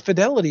and the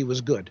fidelity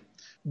was good?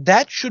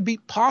 That should be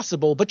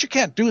possible, but you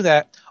can't do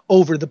that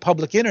over the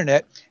public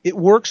internet. It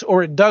works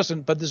or it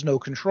doesn't, but there's no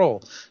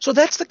control. So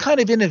that's the kind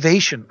of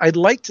innovation I'd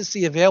like to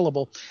see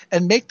available,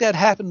 and make that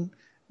happen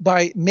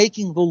by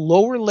making the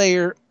lower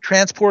layer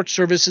transport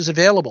services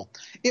available.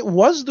 It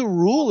was the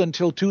rule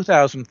until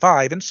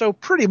 2005, and so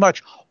pretty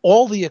much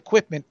all the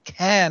equipment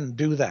can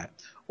do that.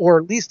 or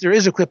at least there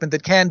is equipment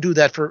that can do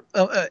that for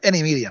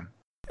any medium.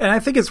 And I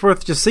think it's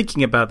worth just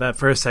thinking about that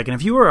for a second.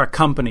 If you were a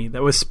company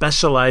that was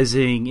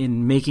specializing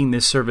in making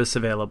this service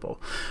available,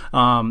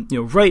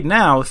 right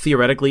now,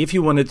 theoretically, if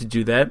you wanted to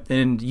do that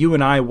and you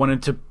and I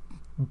wanted to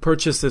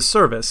purchase this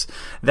service,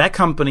 that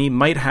company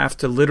might have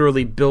to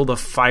literally build a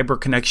fiber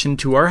connection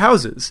to our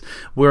houses.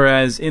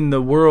 Whereas in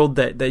the world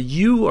that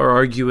you are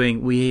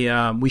arguing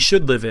we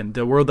should live in,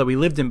 the world that we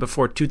lived in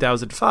before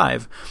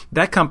 2005,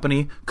 that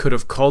company could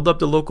have called up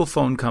the local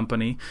phone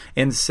company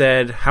and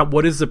said,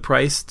 what is the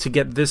price to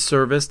get this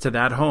service to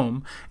that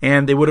home?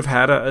 And they would have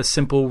had a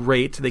simple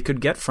rate they could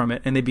get from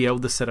it, and they'd be able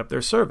to set up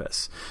their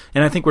service.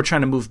 And I think we're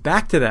trying to move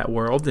back to that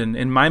world. And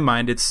in my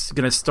mind, it's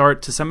going to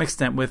start to some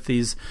extent with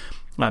these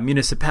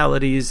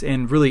municipalities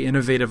and really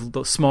innovative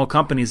small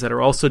companies that are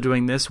also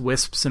doing this,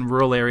 WISPs in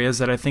rural areas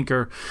that I think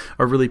are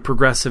really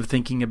progressive,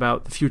 thinking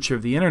about the future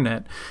of the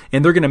internet.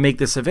 And they're going to make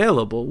this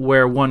available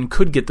where one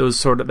could get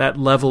that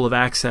level of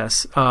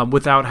access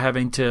without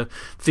having to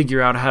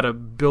figure out how to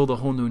build a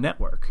whole new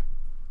network.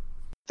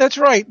 That's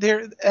right.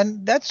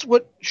 And that's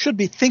what should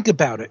be. Think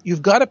about it.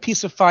 You've got a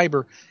piece of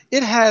fiber.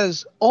 It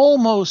has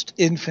almost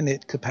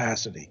infinite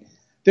capacity.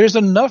 There's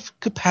enough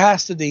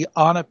capacity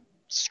on a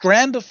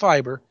strand of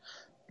fiber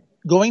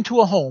going to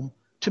a home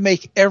to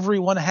make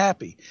everyone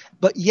happy.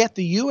 But yet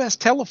the U.S.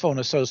 Telephone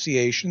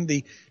Association,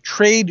 the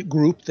trade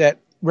group that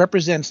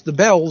represents the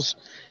Bells,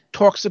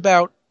 talks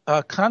about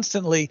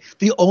constantly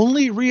the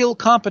only real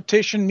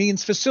competition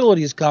means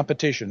facilities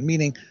competition,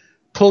 meaning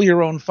pull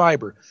your own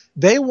fiber.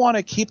 They want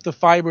to keep the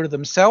fiber to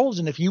themselves,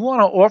 and if you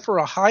want to offer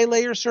a high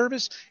layer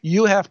service,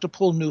 you have to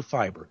pull new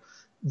fiber.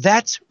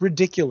 That's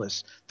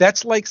ridiculous.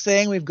 That's like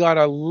saying we've got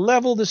to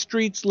level the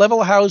streets,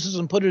 level houses,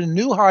 and put in a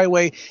new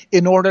highway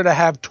in order to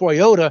have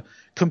Toyota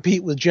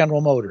compete with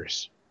General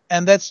Motors.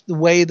 And that's the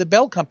way the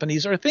Bell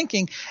companies are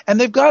thinking.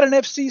 And they've got an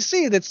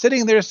FCC that's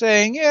sitting there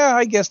saying, yeah,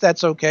 I guess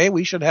that's okay.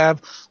 We should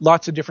have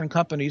lots of different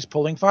companies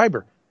pulling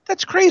fiber.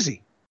 That's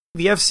crazy.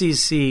 The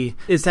FCC,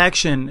 its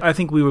action, I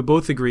think we would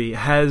both agree,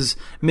 has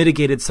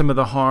mitigated some of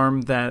the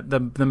harm that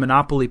the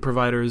monopoly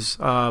providers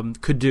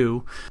could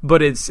do.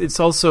 But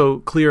it's also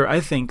clear, I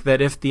think, that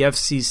if the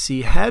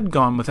FCC had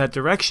gone with that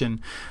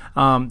direction,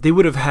 they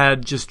would have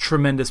had just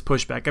tremendous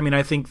pushback. I mean,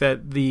 I think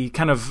that the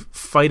kind of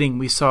fighting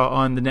we saw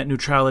on the net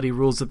neutrality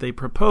rules that they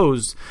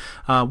proposed,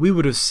 we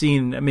would have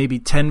seen maybe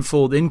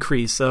tenfold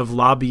increase of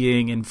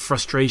lobbying and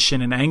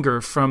frustration and anger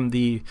from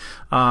the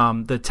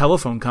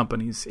telephone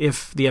companies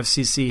if the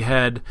FCC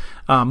had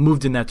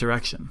moved in that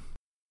direction.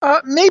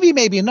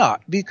 Maybe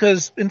not,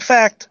 because in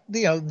fact,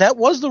 that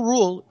was the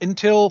rule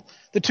until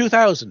the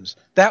 2000s.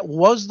 That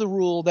was the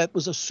rule that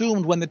was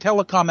assumed when the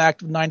Telecom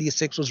Act of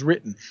 96 was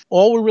written.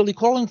 All we're really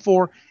calling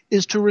for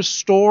is to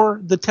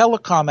restore the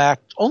Telecom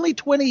Act only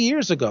 20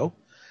 years ago,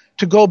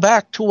 to go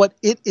back to what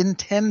it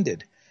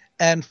intended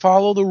and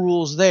follow the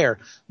rules there.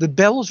 The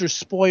Bells are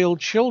spoiled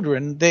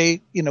children.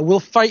 They,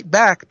 will fight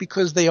back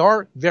because they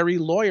are very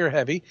lawyer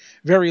heavy,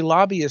 very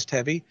lobbyist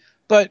heavy.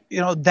 But,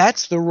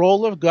 that's the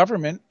role of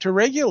government to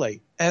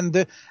regulate. And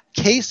the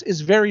case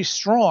is very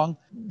strong.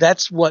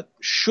 That's what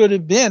should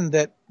have been,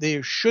 that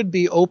there should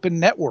be open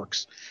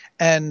networks.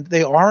 And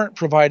they aren't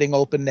providing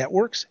open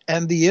networks,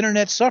 and the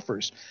internet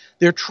suffers.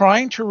 They're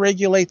trying to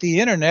regulate the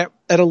internet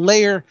at a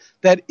layer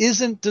that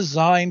isn't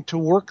designed to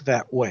work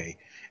that way.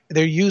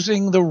 They're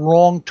using the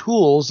wrong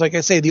tools. Like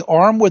I say, the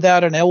arm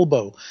without an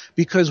elbow,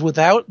 because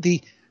without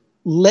the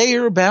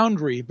layer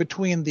boundary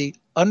between the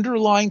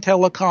underlying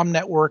telecom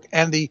network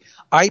and the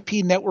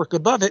IP network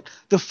above it,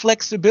 the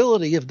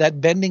flexibility of that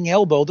bending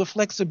elbow, the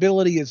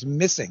flexibility is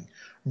missing.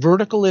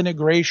 Vertical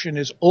integration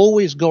is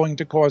always going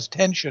to cause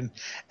tension.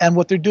 And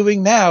what they're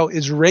doing now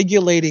is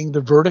regulating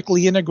the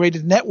vertically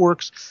integrated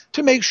networks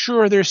to make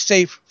sure they're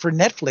safe for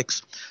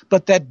Netflix.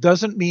 But that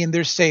doesn't mean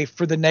they're safe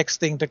for the next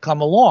thing to come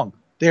along.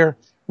 They're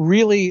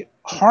really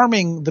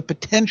harming the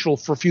potential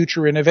for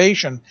future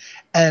innovation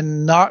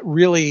and not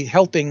really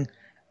helping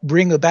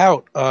bring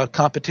about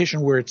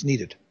competition where it's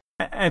needed.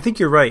 I think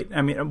you're right.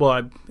 I mean,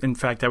 in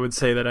fact, I would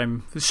say that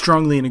I'm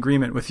strongly in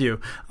agreement with you.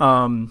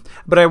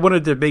 But I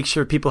wanted to make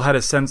sure people had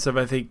a sense of,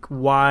 I think,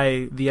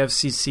 why the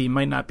FCC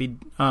might not be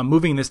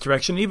moving in this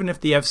direction. Even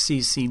if the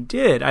FCC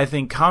did, I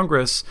think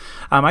Congress,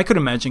 I could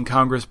imagine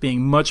Congress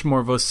being much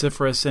more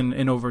vociferous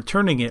in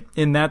overturning it.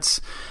 And that's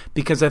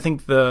because I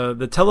think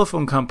the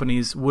telephone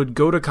companies would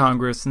go to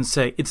Congress and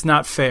say, it's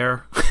not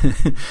fair,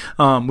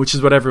 which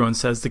is what everyone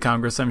says to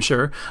Congress, I'm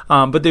sure.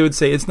 But they would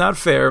say, it's not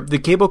fair. The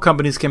cable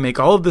companies can make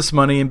all of this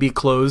money and be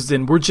closed,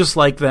 and we're just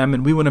like them,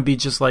 and we want to be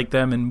just like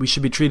them, and we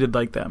should be treated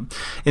like them.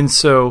 And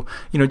so,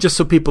 just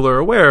so people are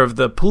aware of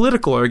the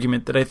political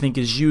argument that I think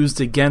is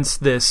used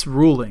against this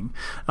ruling.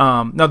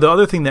 Now, the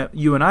other thing that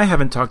you and I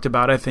haven't talked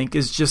about, I think,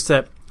 is just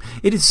that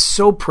It is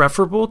so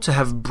preferable to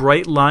have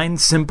bright line,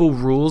 simple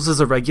rules as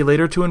a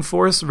regulator to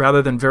enforce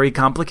rather than very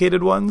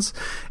complicated ones.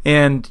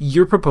 And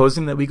you're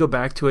proposing that we go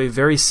back to a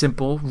very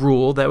simple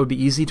rule that would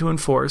be easy to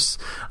enforce,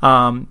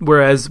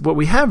 whereas what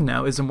we have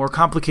now is a more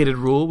complicated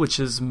rule, which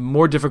is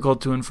more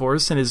difficult to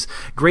enforce and is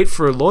great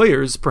for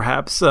lawyers,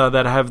 perhaps,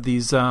 that have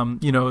these,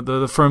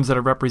 the firms that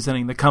are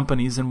representing the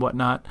companies and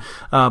whatnot.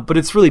 But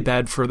it's really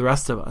bad for the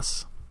rest of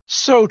us.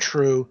 So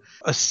true.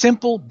 A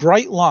simple,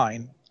 bright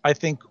line, I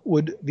think,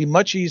 would be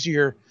much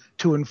easier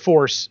to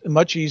enforce,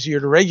 much easier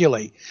to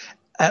regulate.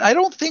 And I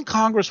don't think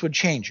Congress would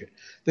change it.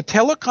 The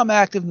Telecom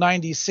Act of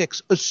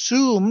 96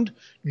 assumed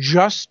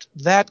just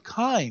that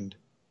kind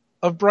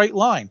of bright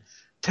line.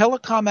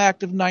 Telecom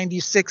Act of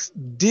 96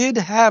 did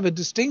have a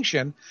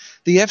distinction.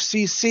 The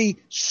FCC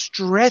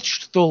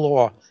stretched the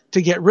law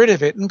to get rid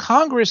of it. And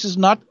Congress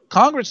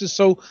is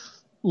so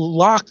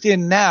locked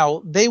in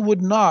now, they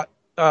would not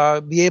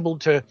be able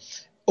to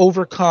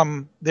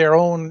overcome their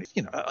own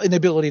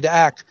inability to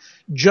act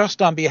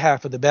just on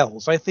behalf of the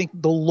bells. I think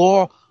the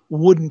law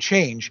wouldn't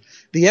change.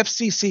 The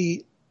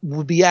FCC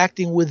would be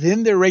acting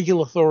within their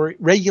regulatory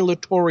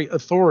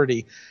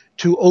authority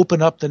to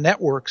open up the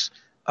networks.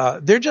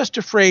 They're just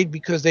afraid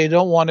because they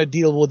don't want to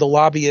deal with the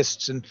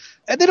lobbyists, and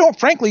they don't,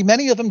 frankly,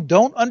 many of them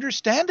don't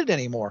understand it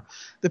anymore.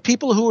 The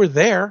people who were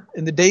there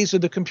in the days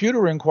of the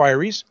computer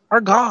inquiries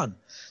are gone.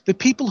 The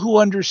people who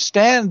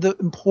understand the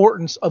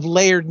importance of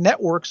layered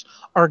networks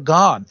are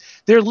gone.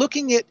 They're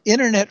looking at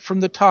internet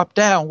from the top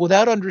down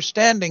without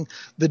understanding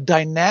the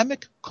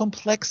dynamic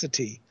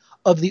complexity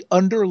of the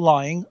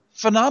underlying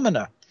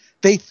phenomena.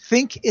 They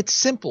think it's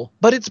simple,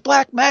 but it's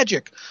black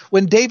magic.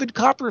 When David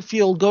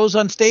Copperfield goes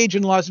on stage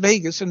in Las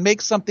Vegas and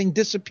makes something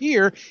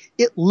disappear,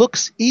 it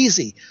looks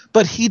easy,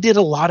 but he did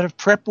a lot of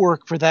prep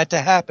work for that to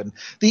happen.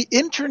 The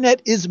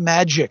internet is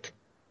magic.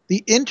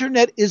 The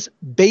internet is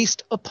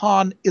based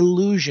upon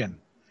illusion,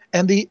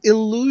 and the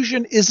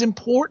illusion is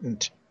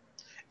important.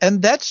 And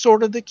that's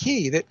sort of the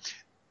key, that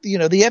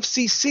the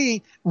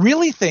FCC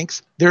really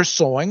thinks they're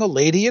sewing a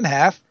lady in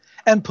half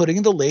and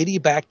putting the lady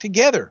back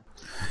together.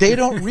 They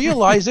don't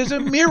realize there's a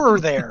mirror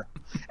there.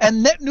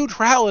 And net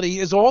neutrality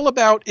is all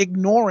about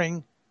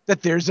ignoring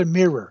that there's a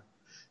mirror.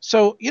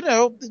 So,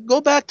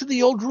 go back to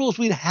the old rules.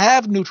 We'd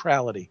have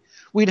neutrality.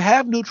 We'd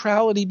have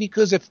neutrality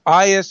because if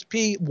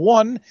ISP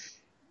 1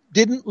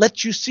 didn't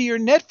let you see your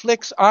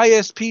Netflix,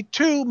 ISP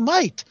 2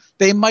 might.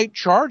 They might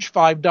charge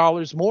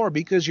 $5 more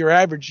because your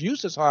average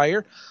use is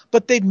higher,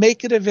 but they'd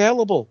make it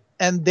available,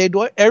 and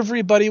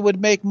everybody would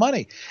make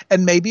money.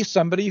 And maybe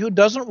somebody who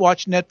doesn't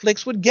watch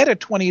Netflix would get a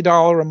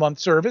 $20 a month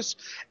service,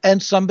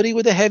 and somebody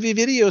with a heavy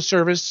video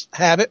service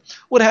habit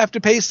would have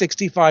to pay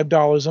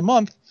 $65 a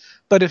month.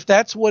 But if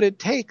that's what it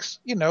takes,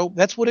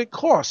 that's what it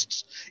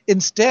costs.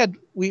 Instead,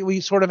 we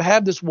sort of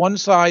have this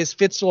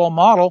one-size-fits-all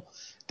model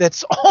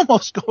that's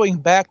almost going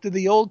back to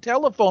the old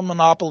telephone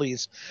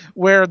monopolies,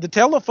 where the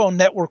telephone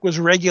network was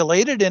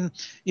regulated and,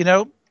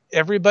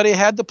 everybody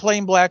had the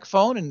plain black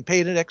phone and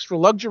paid an extra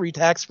luxury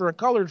tax for a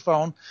colored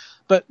phone.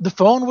 But the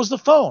phone was the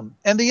phone.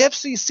 And the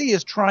FCC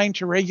is trying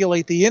to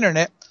regulate the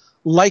internet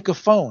like a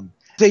phone.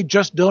 They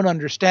just don't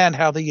understand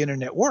how the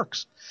internet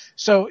works.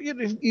 So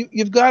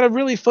you've got to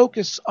really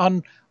focus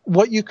on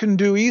what you can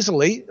do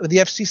easily. The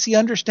FCC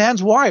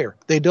understands wire.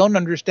 They don't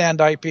understand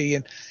IP,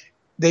 and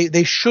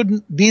they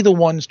shouldn't be the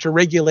ones to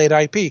regulate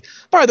IP.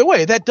 By the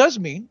way, that does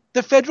mean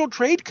the Federal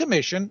Trade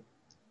Commission,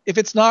 if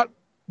it's not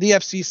the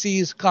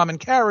FCC's common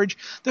carriage,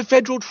 the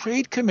Federal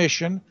Trade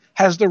Commission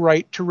has the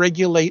right to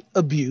regulate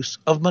abuse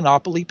of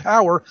monopoly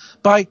power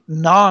by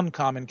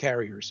non-common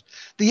carriers.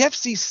 The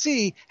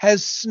FCC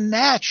has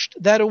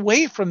snatched that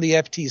away from the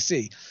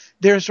FTC.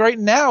 There's right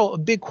now a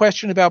big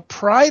question about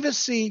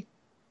privacy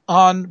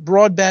on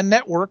broadband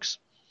networks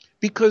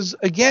because,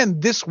 again,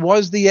 this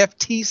was the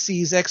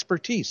FTC's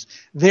expertise.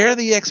 They're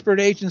the expert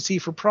agency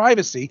for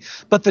privacy,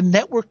 but the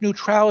network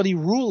neutrality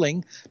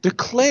ruling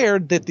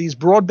declared that these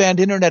broadband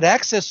internet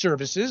access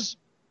services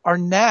are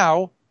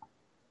now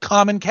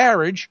common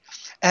carriage,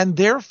 and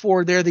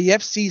therefore they're the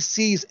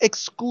FCC's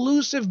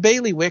exclusive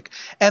bailiwick,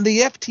 and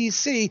the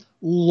FTC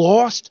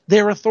lost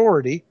their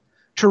authority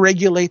to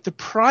regulate the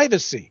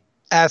privacy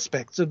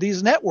aspects of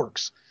these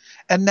networks.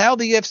 And now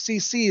the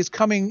FCC is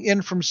coming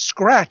in from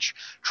scratch,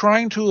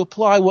 trying to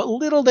apply what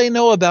little they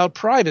know about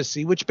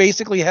privacy, which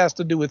basically has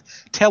to do with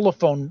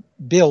telephone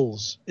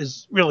bills,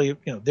 is really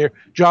their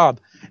job.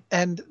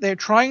 And they're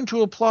trying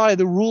to apply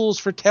the rules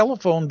for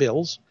telephone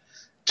bills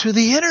to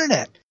the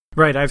internet.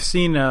 Right. I've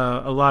seen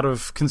a lot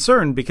of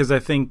concern because I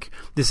think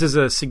this is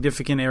a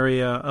significant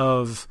area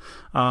of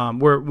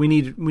where we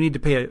need to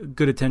pay a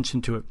good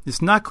attention to it.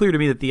 It's not clear to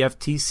me that the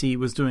FTC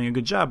was doing a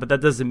good job, but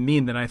that doesn't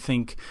mean that I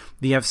think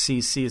the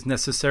FCC is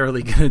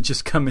necessarily going to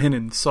just come in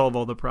and solve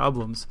all the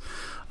problems.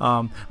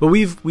 But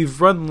we've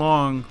run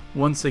long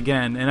once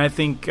again, and I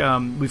think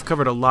we've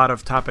covered a lot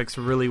of topics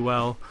really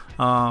well.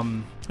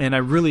 And I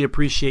really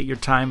appreciate your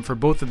time for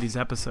both of these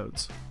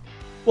episodes.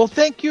 Well,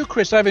 thank you,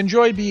 Chris. I've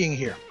enjoyed being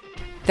here.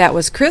 That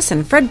was Chris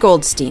and Fred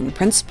Goldstein,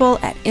 principal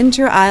at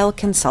Inter-Isle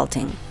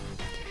Consulting.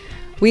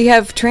 We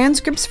have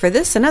transcripts for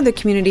this and other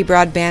Community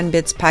Broadband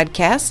Bits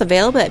podcasts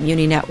available at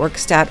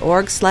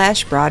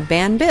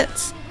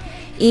muninetworks.org/broadbandbits.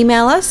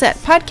 Email us at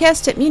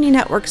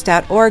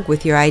podcast@muninetworks.org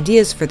with your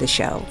ideas for the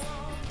show.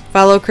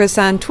 Follow Chris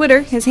on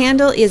Twitter. His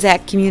handle is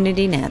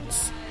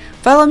 @CommunityNets.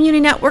 Follow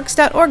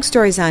muninetworks.org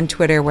stories on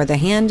Twitter, where the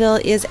handle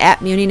is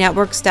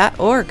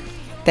 @muninetworks.org.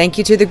 Thank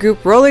you to the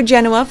group Roller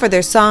Genoa for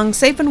their song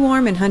Safe and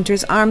Warm in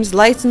Hunter's Arms,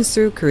 licensed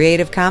through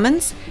Creative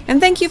Commons. And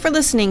thank you for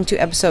listening to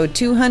episode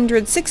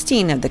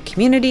 216 of the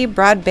Community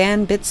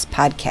Broadband Bits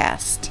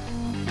podcast.